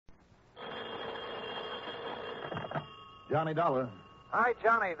Johnny Dollar. Hi,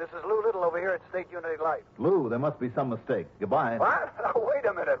 Johnny. This is Lou Little over here at State Unity Life. Lou, there must be some mistake. Goodbye. What? Now, wait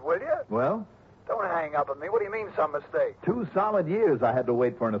a minute, will you? Well? Don't hang up on me. What do you mean, some mistake? 2 solid years I had to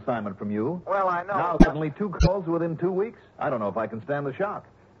wait for an assignment from you. Well, I know. Now suddenly 2 calls within 2 weeks? I don't know if I can stand the shock.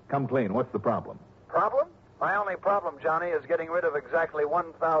 Come clean. What's the problem? Problem? My only problem, Johnny, is getting rid of exactly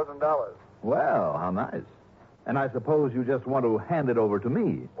 $1,000. Well, how nice. And I suppose you just want to hand it over to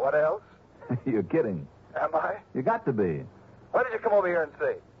me. What else? You're kidding. Am I? You got to be. Why did you come over here and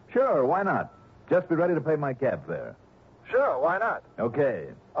see? Sure, why not? Just be ready to pay my cab fare. Sure, why not? Okay.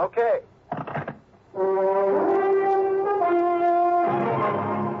 Okay.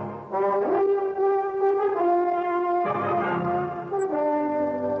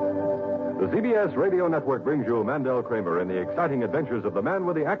 The CBS Radio Network brings you Mandel Kramer in the exciting adventures of the man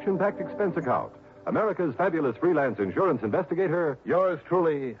with the action-packed expense account, America's fabulous freelance insurance investigator. Yours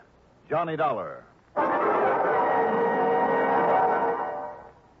truly, Johnny Dollar.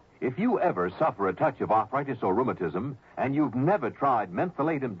 If you ever suffer a touch of arthritis or rheumatism, and you've never tried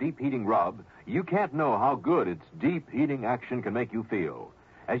Mentholatum Deep Heating Rub, you can't know how good its deep heating action can make you feel.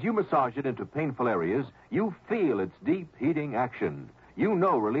 As you massage it into painful areas, you feel its deep heating action. You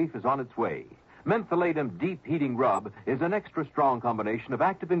know relief is on its way. Mentholatum Deep Heating Rub is an extra strong combination of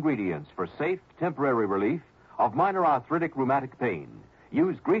active ingredients for safe, temporary relief of minor arthritic rheumatic pain.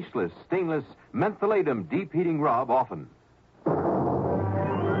 Use greaseless, stainless Mentholatum Deep Heating Rub often.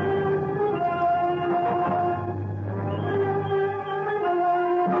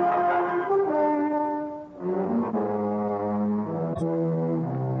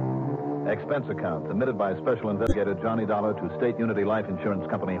 Expense account submitted by Special Investigator Johnny Dollar to State Unity Life Insurance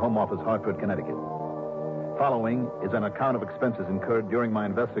Company, Home Office, Hartford, Connecticut. Following is an account of expenses incurred during my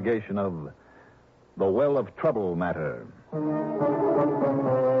investigation of the Well of Trouble matter. So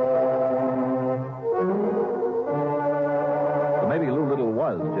maybe Lou Little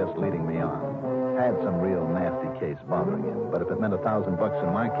was just leading me on. Had some real nasty case bothering him, but if it meant $1,000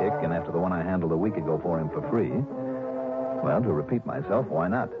 in my kick, and after the one I handled a week ago for him for free, well, to repeat myself, why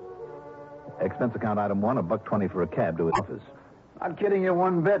not? Expense account item 1, $1.20 for a cab to his office. Not kidding you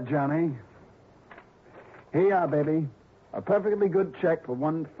one bit, Johnny. Here you are, baby. A perfectly good check for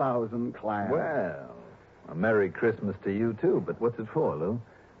 1,000 clams. Well, a Merry Christmas to you, too. But what's it for, Lou?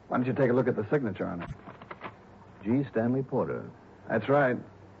 Why don't you take a look at the signature on it? G. Stanley Porter. That's right.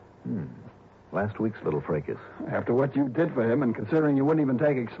 Last week's little fracas. After what you did for him, and considering you wouldn't even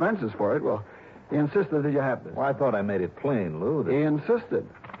take expenses for it, well, he insisted that you have this. Well, I thought I made it plain, Lou. He insisted.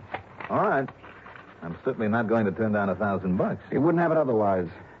 All right. I'm certainly not going to turn down $1,000. He wouldn't have it otherwise.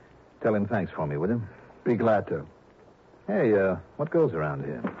 Tell him thanks for me, will you? Be glad to. Hey, what goes around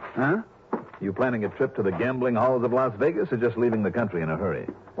here? Huh? You planning a trip to the gambling halls of Las Vegas or just leaving the country in a hurry?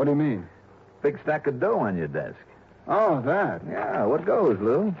 What do you mean? Big stack of dough on your desk. Oh, that. Yeah, what goes,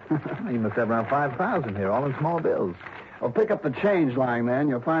 Lou? You must have around 5,000 here, all in small bills. Well, pick up the change lying there, and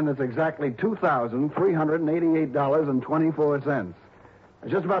you'll find there's exactly $2,388.24. I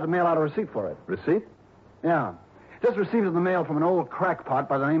was just about to mail out a receipt for it. Receipt? Yeah. Just received it in the mail from an old crackpot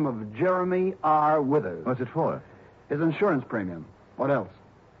by the name of Jeremy R. Withers. What's it for? His insurance premium. What else?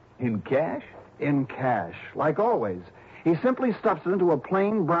 In cash? In cash, like always. He simply stuffs it into a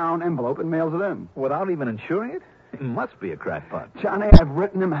plain brown envelope and mails it in. Without even insuring it? It must be a crackpot. Johnny, I've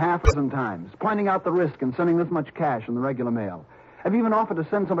written him half a dozen times, pointing out the risk in sending this much cash in the regular mail. I've even offered to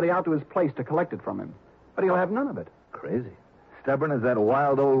send somebody out to his place to collect it from him. But he'll have none of it. Crazy. Stubborn as that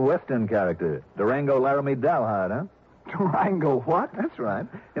wild old Western character, Durango Laramie Dalhart, huh? Durango what? That's right.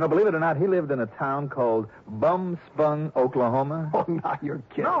 You know, believe it or not, he lived in a town called Bumspung, Oklahoma. Oh, now you're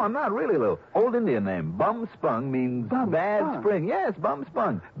kidding. No, I'm not really, Lou. Old Indian name. Bumspung means bad spring. Yes,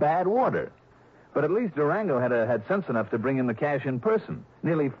 Bumspung. Bad water. But at least Durango had sense enough to bring in the cash in person.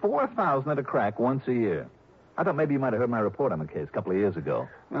 Nearly 4,000 at a crack once a year. I thought maybe you might have heard my report on the case a couple of years ago.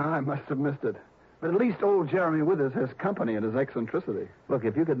 I must have missed it. But at least old Jeremy Withers has company in his eccentricity. Look,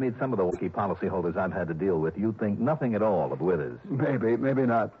 if you could meet some of the wacky policyholders I've had to deal with, you'd think nothing at all of Withers. Maybe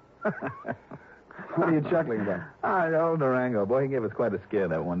not. What are you chuckling about? I know, Durango. Boy, he gave us quite a scare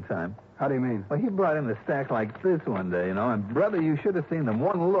that one time. How do you mean? Well, he brought in a stack like this one day, you know, and, brother, you should have seen them.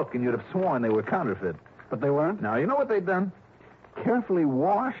 One look, and you'd have sworn they were counterfeit. But they weren't? Now, you know what they'd done? Carefully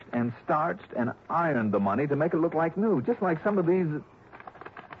washed and starched and ironed the money to make it look like new, just like some of these...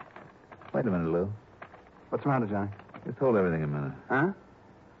 Wait a minute, Lou. What's the matter, Johnny? Just hold everything a minute. Huh?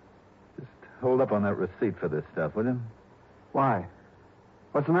 Just hold up on that receipt for this stuff, will you? Why?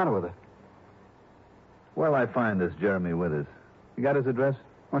 What's the matter with it? Where'll I find this Jeremy Withers? You got his address?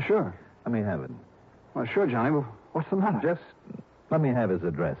 Well, sure. Let me have it. Well, sure, Johnny. Well, what's the matter? Just let me have his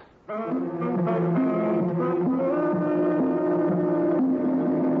address.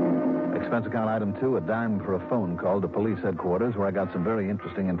 Expense account item 2, a dime for a phone call to police headquarters where I got some very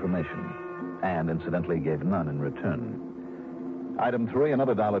interesting information. And incidentally gave none in return. Item 3,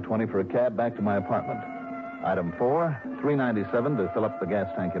 another $1.20 for a cab back to my apartment. Item 4, $3.97 to fill up the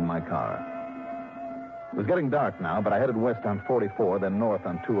gas tank in my car. It was getting dark now, but I headed west on 44, then north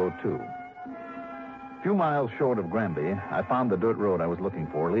on 202. A few miles short of Granby, I found the dirt road I was looking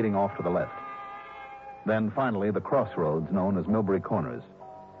for, leading off to the left. Then, finally, the crossroads known as Millbury Corners,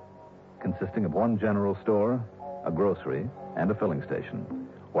 consisting of one general store, a grocery, and a filling station,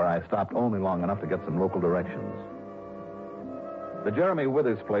 where I stopped only long enough to get some local directions. The Jeremy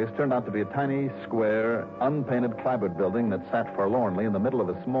Withers place turned out to be a tiny, square, unpainted clapboard building that sat forlornly in the middle of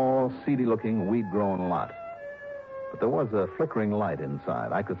a small, seedy-looking, weed-grown lot. But there was a flickering light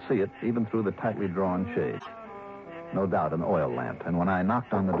inside. I could see it even through the tightly drawn shades. No doubt an oil lamp. And when I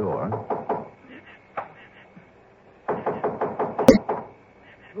knocked on the door...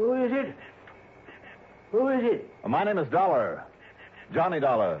 Who is it? Who is it? My name is Dollar. Johnny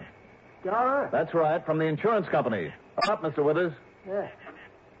Dollar. Dollar? That's right, from the insurance company. Up, Mr. Withers. Yeah.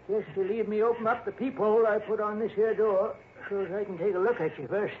 Just to leave me open up the peephole I put on this here door so as I can take a look at you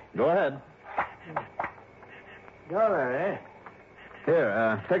first. Go ahead. Dollar, eh?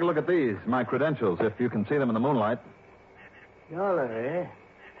 Here, take a look at these, my credentials, if you can see them in the moonlight. Dollar, eh?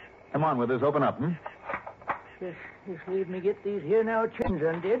 Come on, Withers, open up, Just leave me get these here now chains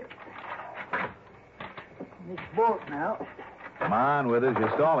undid. This bolt now. Come on, Withers,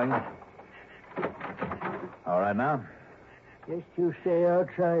 you're stalling. All right, now? Just you stay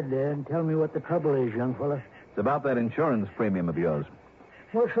outside there and tell me what the trouble is, young fella. It's about that insurance premium of yours.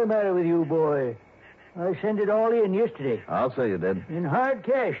 What's the matter with you, boy? I sent it all in yesterday. I'll say you did. In hard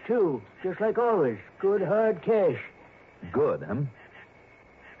cash, too. Just like always. Good hard cash. Good, huh?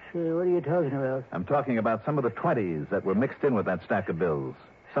 Say, what are you talking about? I'm talking about some of the 20s that were mixed in with that stack of bills.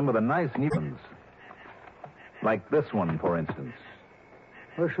 Some of the nice new ones. Like this one, for instance.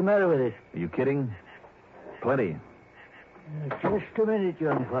 What's the matter with it? Are you kidding? Plenty. Just a minute,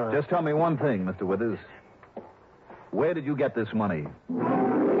 young fella. Just tell me one thing, Mr. Withers. Where did you get this money?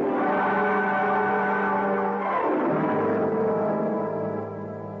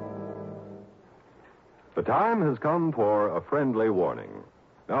 The time has come for a friendly warning.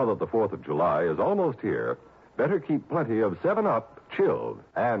 Now that the 4th of July is almost here, better keep plenty of 7-Up chilled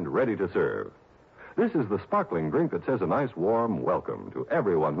and ready to serve. This is the sparkling drink that says a nice warm welcome to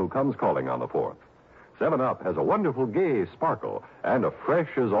everyone who comes calling on the 4th. 7-Up has a wonderful gay sparkle and a fresh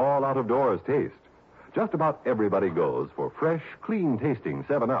as all out-of-doors taste. Just about everybody goes for fresh, clean-tasting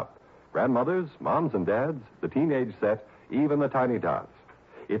 7-Up. Grandmothers, moms and dads, the teenage set, even the tiny tots.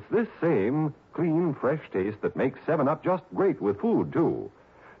 It's this same clean, fresh taste that makes 7-Up just great with food, too.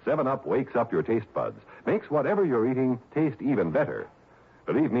 7-Up wakes up your taste buds, makes whatever you're eating taste even better.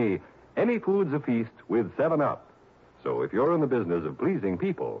 Believe me, any food's a feast with 7-Up. So if you're in the business of pleasing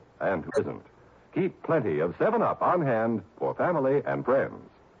people, and who isn't, keep plenty of 7-Up on hand for family and friends.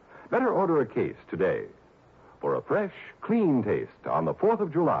 Better order a case today. For a fresh, clean taste on the 4th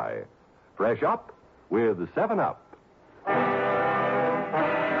of July, fresh up with 7-Up.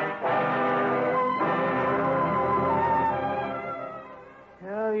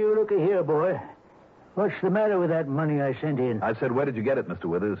 Now, you look here, boy. What's the matter with that money I sent in? I said, where did you get it, Mr.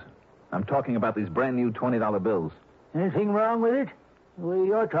 Withers? I'm talking about these brand new $20 bills. Anything wrong with it? The way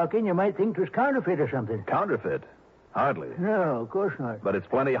you're talking, you might think it was counterfeit or something. Counterfeit? Hardly. No, of course not. But it's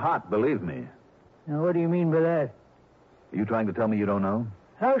plenty hot, believe me. Now, what do you mean by that? Are you trying to tell me you don't know?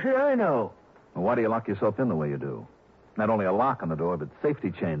 How should I know? Well, why do you lock yourself in the way you do? Not only a lock on the door, but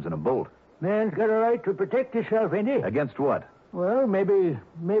safety chains and a bolt. Man's got a right to protect himself, ain't he? Against what? Well, maybe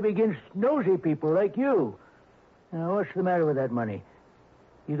against nosy people like you. Now, what's the matter with that money?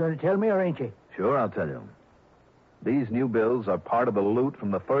 You going to tell me or ain't you? Sure, I'll tell you. These new bills are part of the loot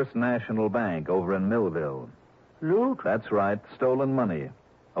from the First National Bank over in Millville. Loot? That's right, stolen money.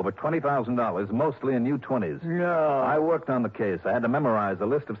 Over $20,000, mostly in new 20s. No. I worked on the case. I had to memorize a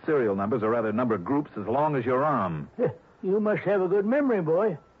list of serial numbers, or rather number groups, as long as your arm. You must have a good memory,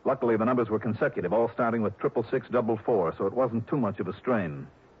 boy. Luckily, the numbers were consecutive, all starting with 66644, so it wasn't too much of a strain.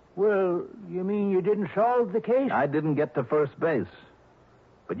 Well, you mean you didn't solve the case? I didn't get to first base.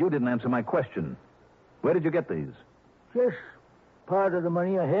 But you didn't answer my question. Where did you get these? Just part of the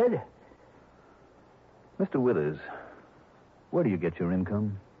money I had. Mr. Withers, where do you get your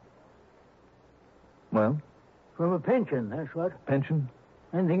income? Well? From a pension, that's what. Pension?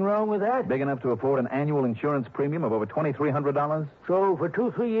 Anything wrong with that? Big enough to afford an annual insurance premium of over $2,300? So for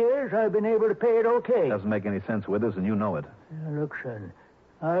 2-3 years, I've been able to pay it okay. Doesn't make any sense, Withers, and you know it. Now, look, son,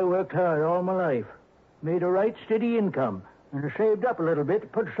 I worked hard all my life. Made a right steady income. and I saved up a little bit to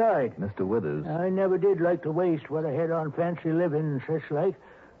put aside. Mr. Withers. I never did like to waste what I had on fancy living and such like.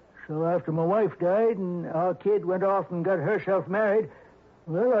 So after my wife died and our kid went off and got herself married,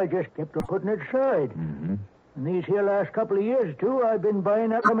 well, I just kept on putting it aside. Mm-hmm. And these here last couple of years, too, I've been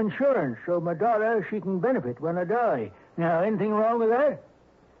buying up some insurance so my daughter, she can benefit when I die. Now, anything wrong with that?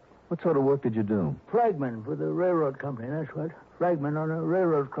 What sort of work did you do? Flagman for the railroad company, that's what. Flagman on a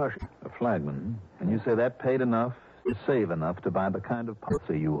railroad crossing. A flagman. And you say that paid enough to save enough to buy the kind of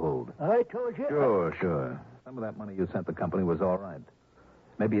policy you hold? I told you. Sure. Some of that money you sent the company was all right.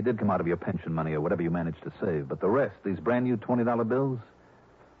 Maybe it did come out of your pension money or whatever you managed to save. But the rest, these brand new $20 bills?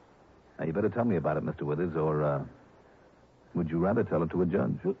 Now, you better tell me about it, Mr. Withers, or would you rather tell it to a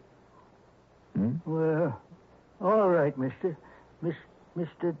judge? Well, all right, Mr.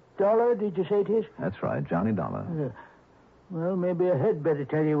 Dollar, did you say it is? That's right, Johnny Dollar. Well, maybe I had better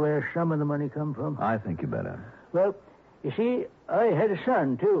tell you where some of the money come from. I think you better. Well, you see, I had a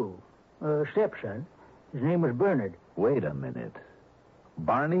son, too. A stepson. His name was Bernard. Wait a minute.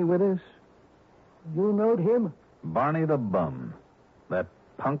 Barney Withers? You knowed him? Barney the Bum. That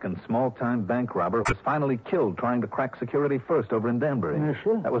punk and small-time bank robber was finally killed trying to crack Security First over in Danbury. Yes,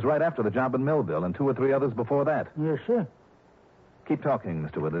 sir. That was right after the job in Millville and 2 or 3 others before that. Yes, sir. Keep talking,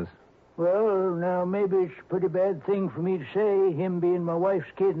 Mr. Withers. Well, now, maybe it's a pretty bad thing for me to say, him being my wife's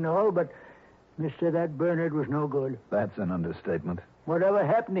kid and all, but, mister, that Bernard was no good. That's an understatement. Whatever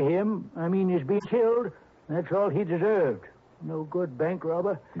happened to him, I mean, he's been killed, that's all he deserved. No good bank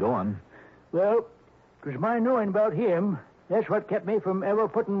robber. Go on. Well, it was my knowing about him. That's what kept me from ever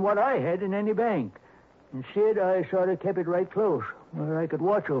putting what I had in any bank. Instead, I sort of kept it right close, where I could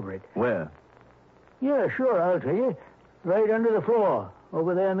watch over it. Where? Yeah, sure, I'll tell you. Right under the floor,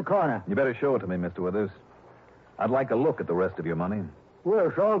 over there in the corner. You better show it to me, Mr. Withers. I'd like a look at the rest of your money. Well,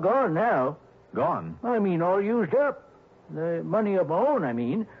 it's all gone now. Gone? I mean, all used up. The money of my own, I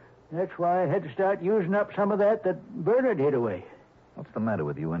mean. That's why I had to start using up some of that Bernard hid away. What's the matter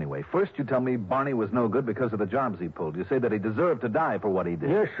with you, anyway? First, you tell me Barney was no good because of the jobs he pulled. You say that he deserved to die for what he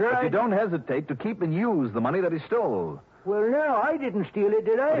did. Yes, sir. But you don't hesitate to keep and use the money that he stole. Well, no, I didn't steal it,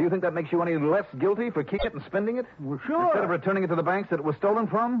 did I? Well, do you think that makes you any less guilty for keeping it and spending it? Well, sure. Instead of returning it to the banks that it was stolen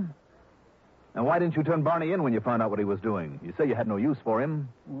from? And why didn't you turn Barney in when you found out what he was doing? You say you had no use for him.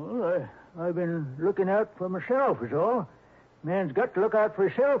 Well, I've been looking out for myself, is all. Man's got to look out for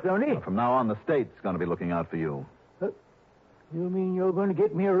himself, don't he? Well, from now on, the state's going to be looking out for you. You mean you're going to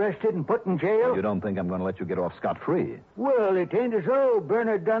get me arrested and put in jail? You don't think I'm going to let you get off scot-free? Well, it ain't as though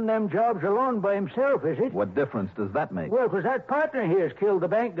Bernard done them jobs alone by himself, is it? What difference does that make? Well, 'cause that partner here's killed the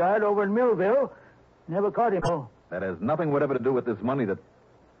bank guard over in Millville. Never caught him. Oh. That has nothing whatever to do with this money that...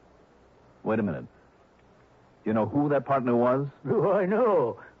 Wait a minute. You know who that partner was? Oh, I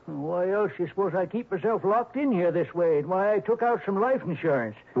know. Why else you suppose I keep myself locked in here this way? And why I took out some life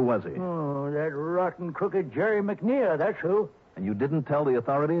insurance? Who was he? Oh, that rotten, crooked Jerry McNear, that's who. And you didn't tell the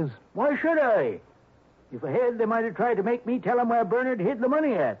authorities? Why should I? If I had, they might have tried to make me tell them where Bernard hid the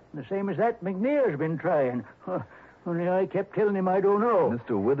money at. The same as that McNear's been trying. Only I kept telling him I don't know.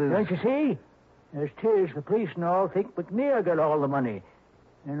 Mr. Withers... Don't you see? As 'tis, the police and all think McNear got all the money.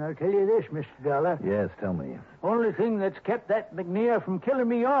 And I'll tell you this, Mr. Dollar. Yes, tell me. Only thing that's kept that McNear from killing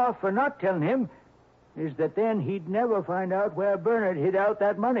me off for not telling him is that then he'd never find out where Bernard hid out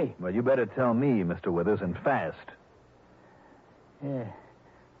that money. Well, you better tell me, Mr. Withers, and fast. Yeah.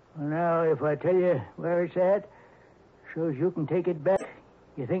 Well, now, if I tell you where it's at, so's you can take it back,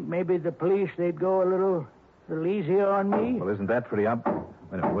 you think maybe the police, they'd go a little easier on me? Well, isn't that pretty up? Wait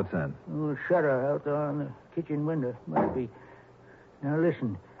a minute, what's that? A little shutter out there on the kitchen window. Must be. Now,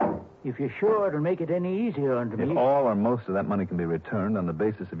 listen. If you're sure it'll make it any easier on me... If all or most of that money can be returned on the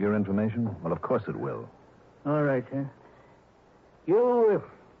basis of your information, well, of course it will. All right, sir.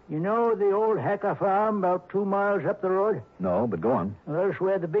 You know the old Hacker farm about 2 miles up the road? No, but go on. Well, that's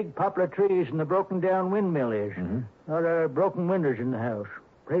where the big poplar trees and the broken-down windmill is. Mm-hmm. There are broken windows in the house.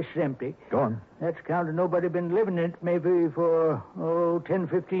 Place is empty. Go on. That's counting nobody been living in it maybe for, 10,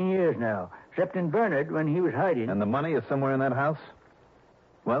 15 years now. Except in Bernard when he was hiding. And the money is somewhere in that house?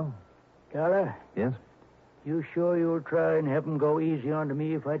 Well? Dollar? Yes? You sure you'll try and have 'em go easy on to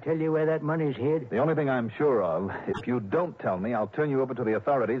me if I tell you where that money's hid? The only thing I'm sure of, if you don't tell me, I'll turn you over to the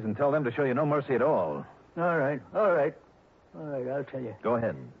authorities and tell them to show you no mercy at all. All right, I'll tell you. Go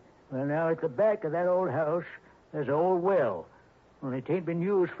ahead. Well, now, at the back of that old house, there's an old well. Only it ain't been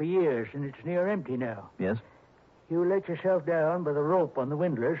used for years, and it's near empty now. Yes? You let yourself down by the rope on the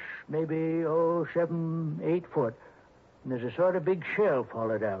windlass, maybe, 7, 8 foot. And there's a sort of big shelf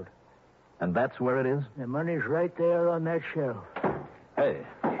hollowed out. And that's where it is? The money's right there on that shelf. Hey.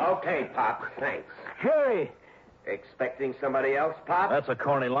 Okay, Pop. Thanks. Jerry! Expecting somebody else, Pop? That's a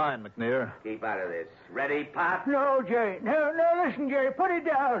corny line, McNear. Keep out of this. Ready, Pop? No, Jerry. No, listen, Jerry. Put it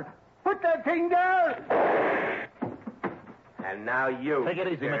down. Put that thing down. And now you. Take it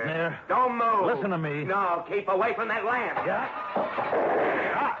easy, sir. McNear. Don't move. Listen to me. No, keep away from that lamp. Yeah?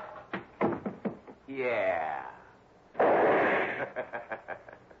 Yeah.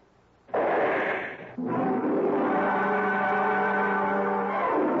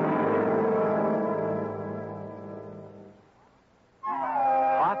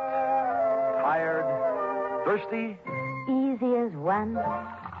 Hot, tired, thirsty. Easy as 1,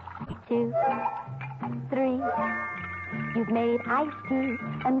 2, 3. You've made iced tea,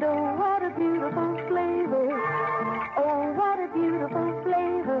 and oh, what a beautiful flavor. Oh, what a beautiful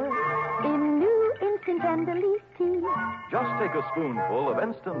flavor in new instant tender leaf tea. Just take a spoonful of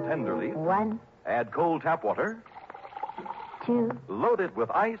instant Tenderleaf, 1, add cold tap water, 2, load it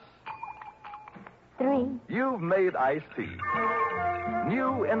with ice. 3. You've made iced tea.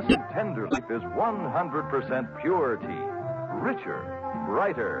 New instant Tenderleaf is 100% pure tea. Richer,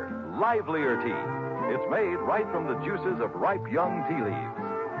 brighter, livelier tea. It's made right from the juices of ripe young tea leaves.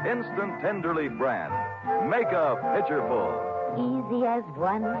 Instant Tenderleaf brand. Make a pitcher full. Easy as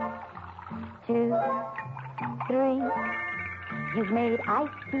 1, 2, 3. You've made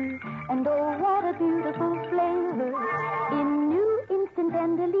iced tea, and oh, what a beautiful flavor in new instant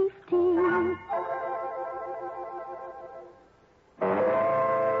tender leaf tea.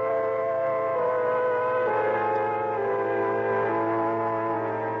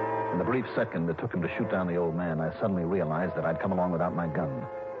 In the brief second it took him to shoot down the old man, I suddenly realized that I'd come along without my gun.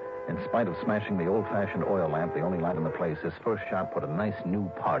 In spite of smashing the old-fashioned oil lamp, the only light in the place, his first shot put a nice new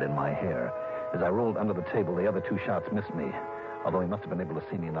part in my hair. As I rolled under the table, the other 2 shots missed me, although he must have been able to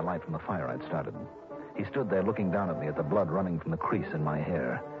see me in the light from the fire I'd started. He stood there looking down at me at the blood running from the crease in my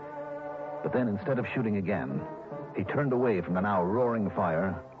hair. But then, instead of shooting again, he turned away from the now roaring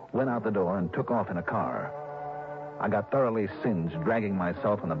fire, went out the door, and took off in a car. I got thoroughly singed, dragging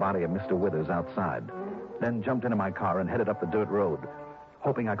myself and the body of Mr. Withers outside, then jumped into my car and headed up the dirt road,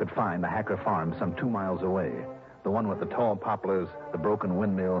 hoping I could find the Hacker farm some 2 miles away. The one with the tall poplars, the broken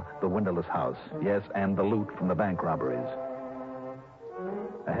windmill, the windowless house. Yes, and the loot from the bank robberies.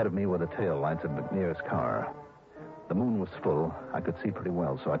 Ahead of me were the tail lights of McNear's car. The moon was full. I could see pretty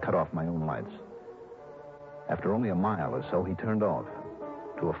well, so I cut off my own lights. After only a mile or so, he turned off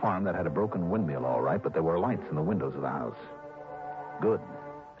to a farm that had a broken windmill, all right, but there were lights in the windows of the house. Good.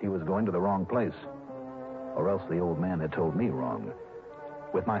 He was going to the wrong place. Or else the old man had told me wrong.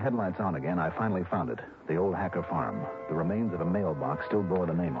 With my headlights on again, I finally found it. The old Hacker farm. The remains of a mailbox still bore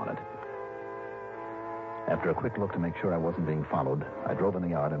the name on it. After a quick look to make sure I wasn't being followed, I drove in the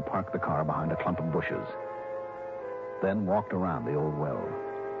yard and parked the car behind a clump of bushes. Then walked around the old well.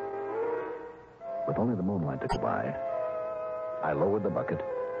 With only the moonlight to go by, I lowered the bucket,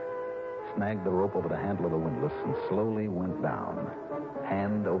 snagged the rope over the handle of the windlass, and slowly went down,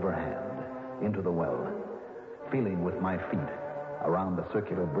 hand over hand, into the well, feeling with my feet around the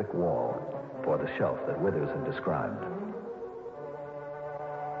circular brick wall for the shelf that Withers had described.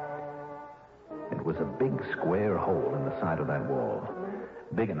 It was a big square hole in the side of that wall,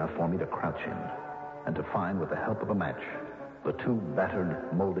 big enough for me to crouch in and to find, with the help of a match, the 2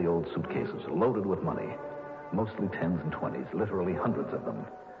 battered, moldy old suitcases loaded with money, mostly 10s and 20s, literally hundreds of them.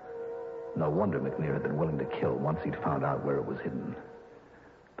 No wonder McNear had been willing to kill once he'd found out where it was hidden.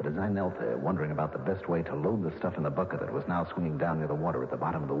 But as I knelt there, wondering about the best way to load the stuff in the bucket that was now swinging down near the water at the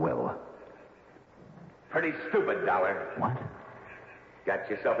bottom of the well... Pretty stupid, Dollar. What? Got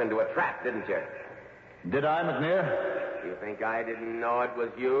yourself into a trap, didn't you? Did I, McNear? You think I didn't know it was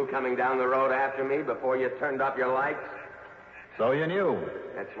you coming down the road after me before you turned off your lights? So you knew.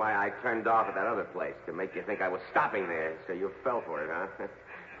 That's why I turned off at that other place, to make you think I was stopping there, so you fell for it, huh?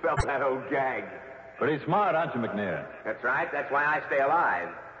 Fell for that old gag. Pretty smart, aren't you, McNear? That's right. That's why I stay alive.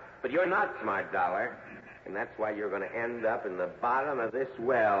 But you're not smart, Dollar. And that's why you're going to end up in the bottom of this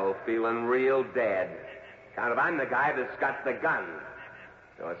well feeling real dead. Kind of, I'm the guy that's got the gun.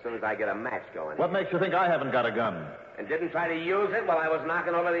 So as soon as I get a match going... What makes you think I haven't got a gun? And didn't try to use it while I was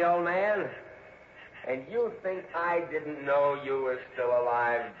knocking over the old man? And you think I didn't know you were still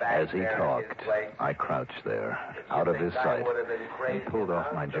alive back As he there talked, in his place? I crouched there, out of his sight, and pulled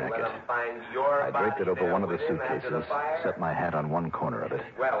off my jacket. I draped it over one of the suitcases, set my hat on one corner of it,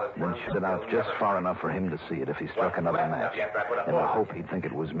 then shot it out just far enough for him to see it if he struck another match, in the hope he'd think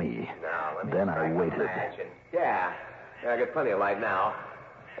it was me. Then I waited. Yeah, I got plenty of light now.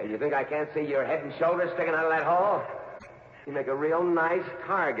 And you think I can't see your head and shoulders sticking out of that hole? You make a real nice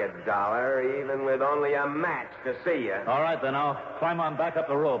target, Dollar, even with only a match to see you. All right, then I'll climb on back up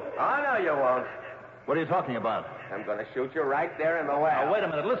the rope. Oh, no, you won't. What are you talking about? I'm going to shoot you right there in the well. Now, wait a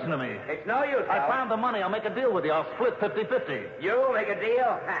minute. Listen to me. It's no use, I Hal. found the money. I'll make a deal with you. I'll split 50-50. You make a deal?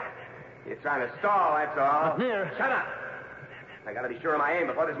 Ha. You're trying to stall, that's all. McNear. Shut up. I got to be sure of my aim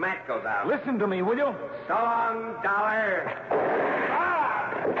before this match goes out. Listen to me, will you? So long, Dollar.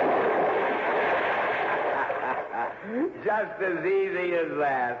 Just as easy as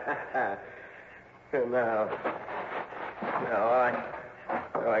that. Now,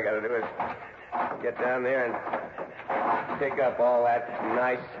 all I got to do is get down there and pick up all that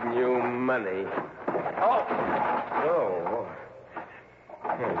nice new money. Oh!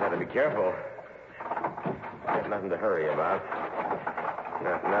 You got to be careful. Got nothing to hurry about.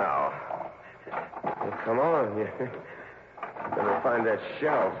 Not now. Well, come on. You better find that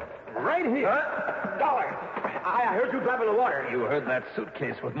shelf. Right here. Dollar! I heard you drop in the water. You heard that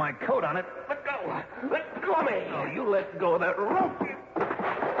suitcase with my coat on it. Let go. Let go of me. Oh, you let go of that rope.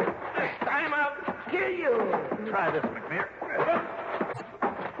 This time I'll kill you. Try this, McNear.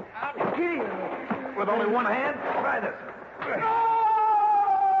 I'll kill you. With only one hand? Try this.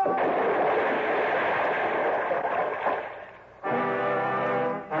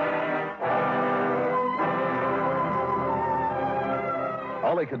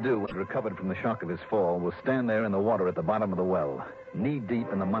 All he could do when recovered from the shock of his fall was stand there in the water at the bottom of the well, knee-deep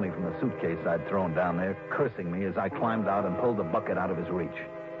in the money from the suitcase I'd thrown down there, cursing me as I climbed out and pulled the bucket out of his reach.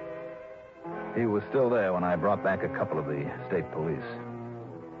 He was still there when I brought back a couple of the state police.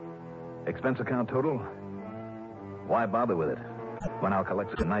 Expense account total? Why bother with it when I'll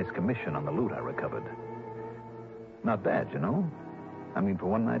collect a nice commission on the loot I recovered? Not bad, you know. I mean, for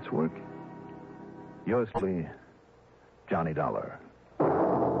one night's work. Yours truly, Johnny Dollar.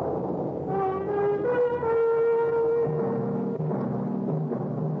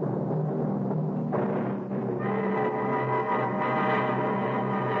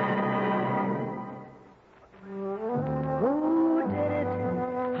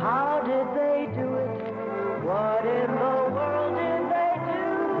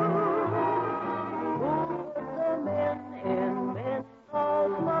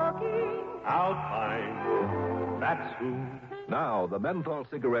 Now, the menthol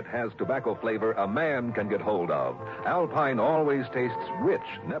cigarette has tobacco flavor a man can get hold of. Alpine always tastes rich,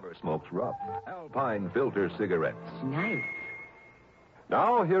 never smokes rough. Alpine filter cigarettes. Nice.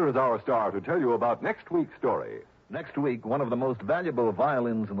 Now, here is our star to tell you about next week's story. Next week, one of the most valuable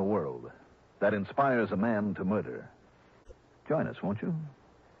violins in the world that inspires a man to murder. Join us, won't you?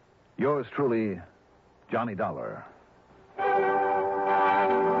 Yours truly, Johnny Dollar.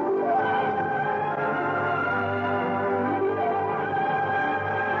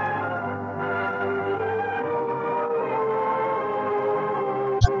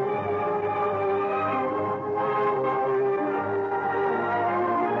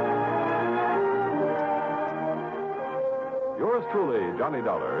 Yours truly, Johnny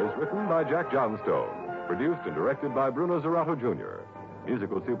Dollar, is written by Jack Johnstone, produced and directed by Bruno Zerato, Jr.,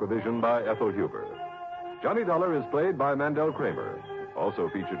 musical supervision by Ethel Huber. Johnny Dollar is played by Mandel Kramer. Also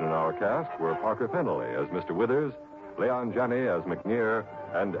featured in our cast were Parker Fennelly as Mr. Withers, Leon Janney as McNear,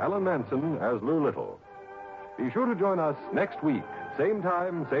 and Alan Manson as Lou Little. Be sure to join us next week, same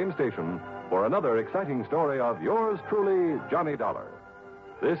time, same station, for another exciting story of yours truly, Johnny Dollar.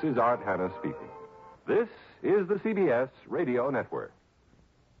 This is Art Hanna speaking. This is the CBS Radio Network.